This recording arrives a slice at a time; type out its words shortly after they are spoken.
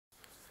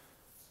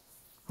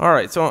All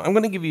right, so I'm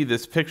going to give you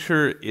this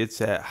picture. It's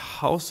at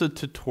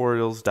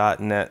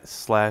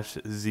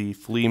houseoftutorials.net/Z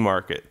flea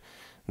market.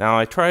 Now,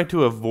 I try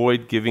to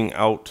avoid giving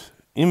out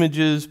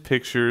images,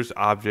 pictures,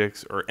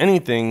 objects, or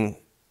anything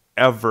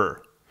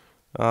ever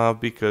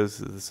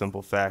because of the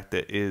simple fact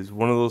that it is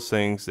one of those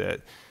things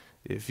that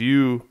if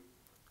you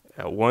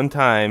at one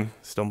time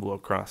stumble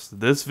across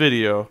this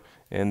video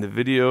and the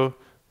video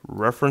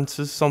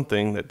references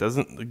something that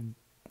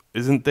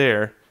isn't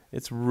there,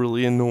 it's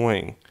really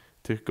annoying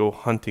to go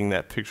hunting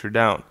that picture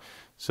down.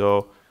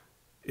 So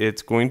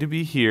it's going to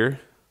be here,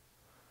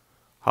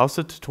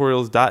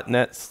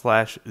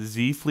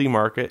 houseoftutorials.net/Z flea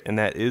market, and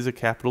that is a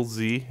capital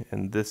Z,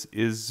 and this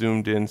is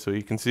zoomed in so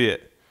you can see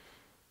it.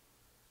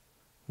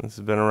 This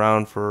has been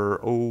around for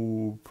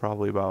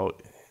probably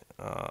about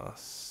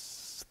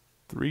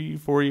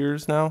 3-4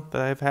 years now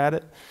that I've had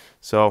it,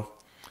 so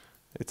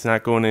it's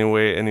not going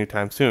away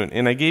anytime soon.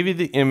 And I gave you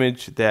the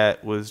image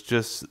that was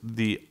just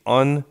the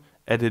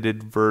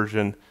unedited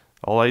version.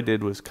 All I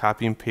did was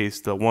copy and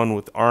paste the one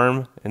with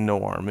arm and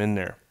no arm in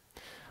there.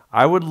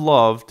 I would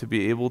love to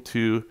be able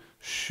to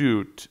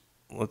shoot,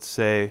 let's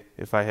say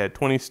if I had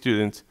 20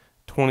 students,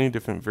 20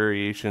 different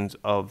variations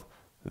of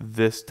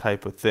this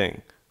type of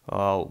thing.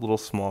 A little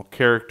small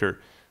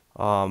character.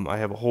 I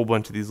have a whole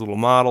bunch of these little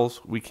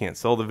models. We can't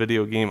sell the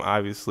video game,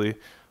 obviously.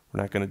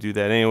 We're not going to do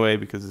that anyway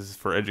because this is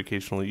for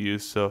educational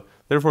use. So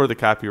therefore the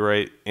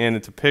copyright, and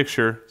it's a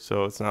picture,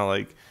 so it's not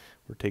like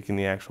we're taking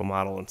the actual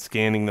model and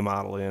scanning the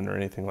model in or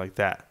anything like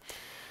that.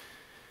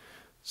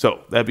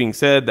 So that being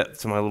said,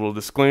 that's my little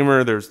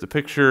disclaimer. There's the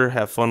picture.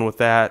 Have fun with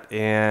that,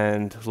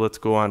 and let's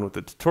go on with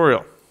the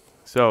tutorial.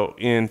 So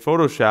in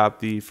Photoshop,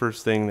 the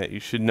first thing that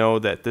you should know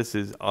that this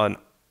is an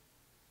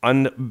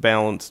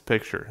unbalanced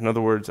picture. In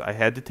other words, I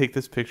had to take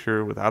this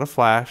picture without a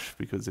flash,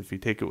 because if you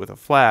take it with a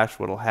flash,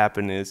 what will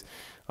happen is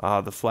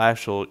the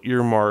flash will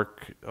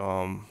earmark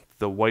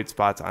the white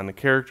spots on the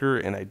character,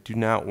 and I do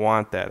not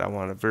want that. I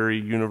want a very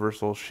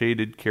universal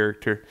shaded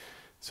character,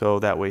 so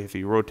that way if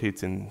he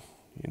rotates in,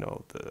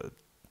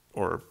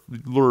 or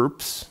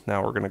lerps,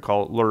 now we're going to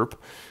call it lerp,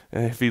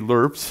 and if he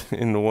lerps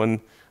in the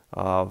one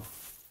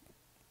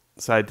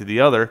side to the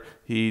other,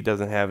 he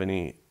doesn't have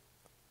any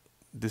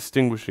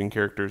distinguishing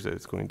characters that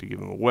it's going to give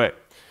him away.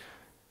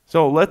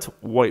 So let's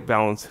white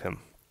balance him,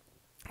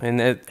 and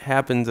that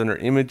happens under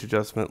image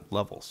adjustment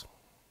levels.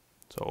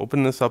 So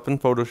open this up in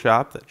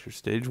Photoshop. That's your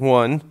stage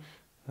 1.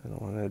 I don't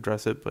want to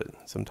address it, but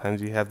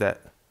sometimes you have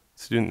that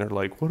student, they're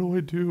like, what do I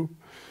do?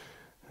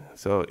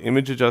 So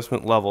image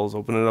adjustment levels,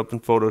 open it up in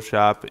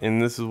Photoshop, and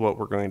this is what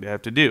we're going to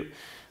have to do.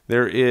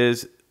 There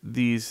is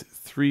these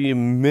 3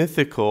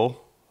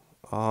 mythical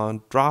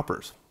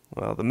droppers.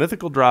 Well, the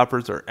mythical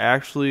droppers are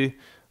actually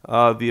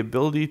the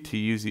ability to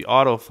use the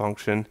auto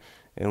function,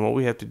 and what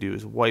we have to do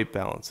is white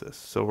balance this.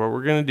 So what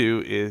we're going to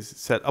do is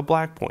set a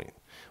black point.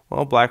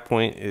 Well, black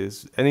point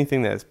is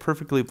anything that is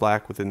perfectly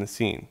black within the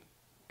scene.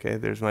 Okay,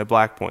 there's my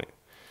black point.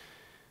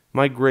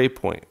 My gray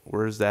point,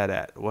 where is that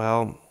at?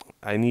 Well,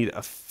 I need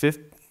a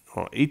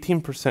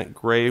 18%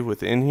 gray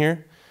within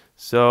here.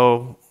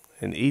 So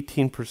an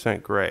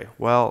 18% gray.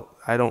 Well,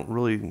 I don't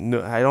really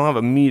know. I don't have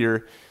a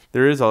meter.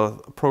 There is a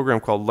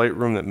program called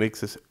Lightroom that makes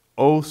this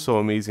so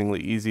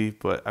amazingly easy,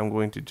 but I'm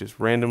going to just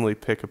randomly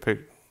pick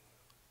an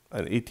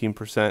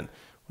 18%,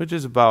 which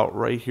is about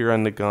right here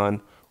on the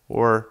gun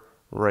or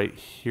right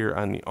here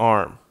on the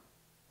arm.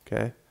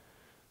 Okay,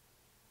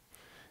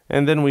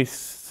 and then we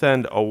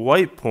send a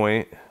white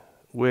point,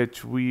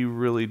 which we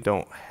really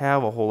don't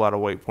have a whole lot of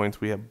white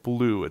points. We have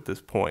blue at this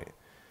point.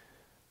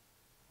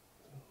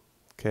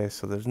 Okay,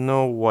 so there's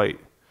no white.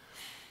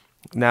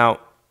 Now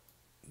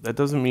that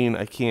doesn't mean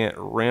I can't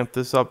ramp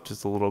this up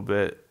just a little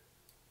bit.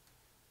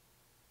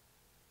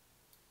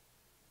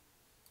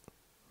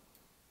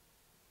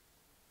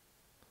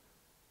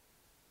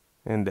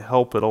 And to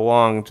help it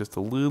along just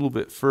a little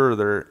bit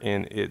further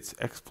in its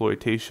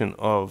exploitation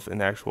of an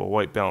actual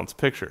white balance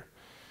picture.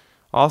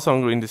 Also,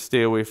 I'm going to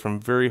stay away from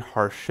very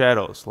harsh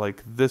shadows,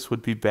 like this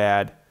would be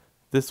bad,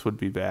 this would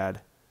be bad,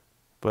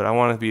 but I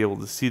want to be able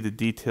to see the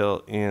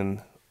detail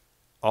in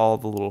all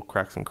the little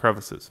cracks and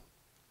crevices.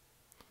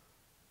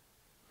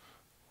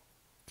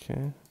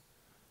 Okay.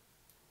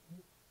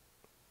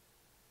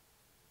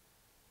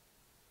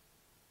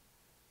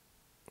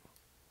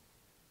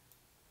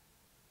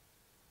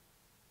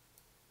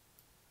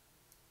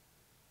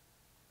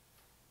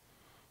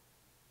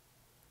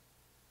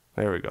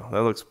 There we go.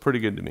 That looks pretty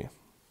good to me.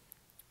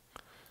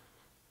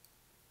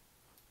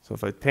 So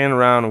if I pan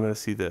around, I'm going to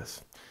see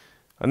this.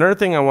 Another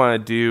thing I want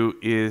to do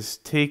is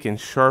take and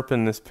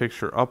sharpen this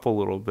picture up a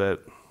little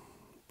bit,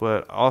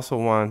 but I also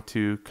want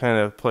to kind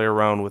of play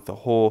around with the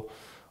whole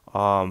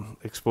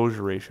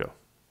exposure ratio.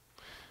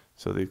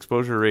 So the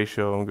exposure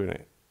ratio, I'm going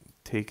to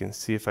take and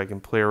see if I can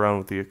play around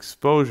with the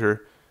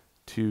exposure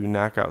to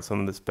knock out some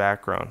of this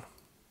background.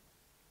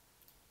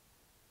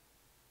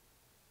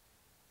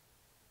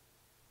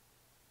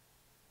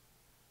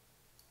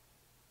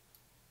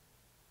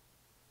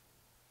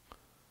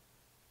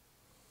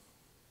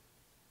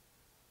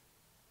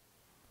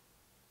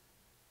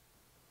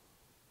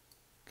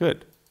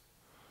 Good.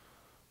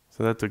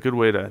 So that's a good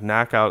way to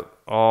knock out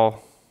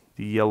all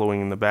the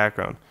yellowing in the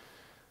background.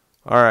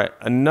 All right,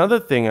 another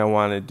thing I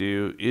want to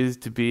do is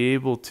to be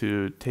able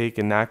to take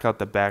and knock out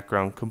the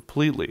background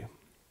completely.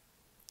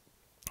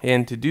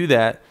 And to do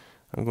that,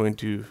 I'm going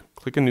to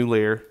click a new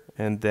layer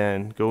and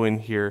then go in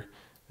here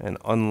and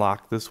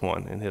unlock this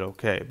one and hit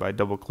OK by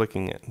double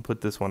clicking it and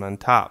put this one on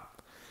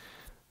top.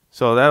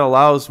 So that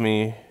allows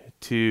me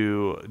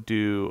to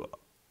do,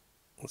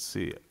 let's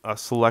see, a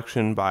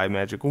selection by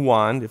magic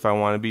wand if I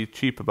want to be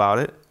cheap about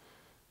it.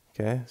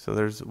 Okay, so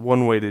there's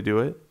one way to do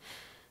it.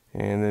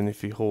 And then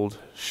if you hold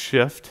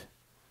shift,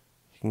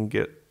 you can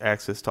get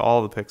access to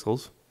all the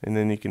pixels, and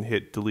then you can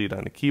hit delete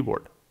on the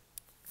keyboard.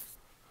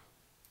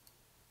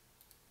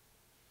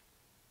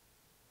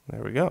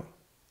 There we go.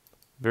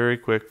 Very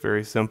quick,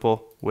 very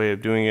simple way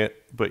of doing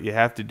it, but you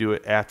have to do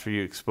it after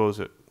you expose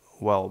it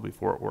well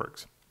before it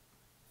works.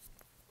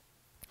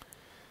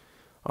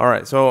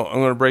 Alright, so I'm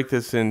going to break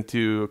this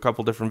into a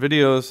couple different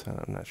videos.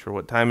 I'm not sure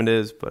what time it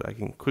is, but I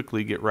can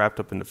quickly get wrapped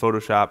up into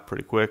Photoshop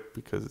pretty quick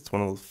because it's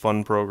one of those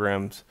fun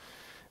programs.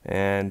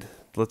 And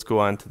let's go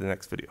on to the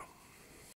next video.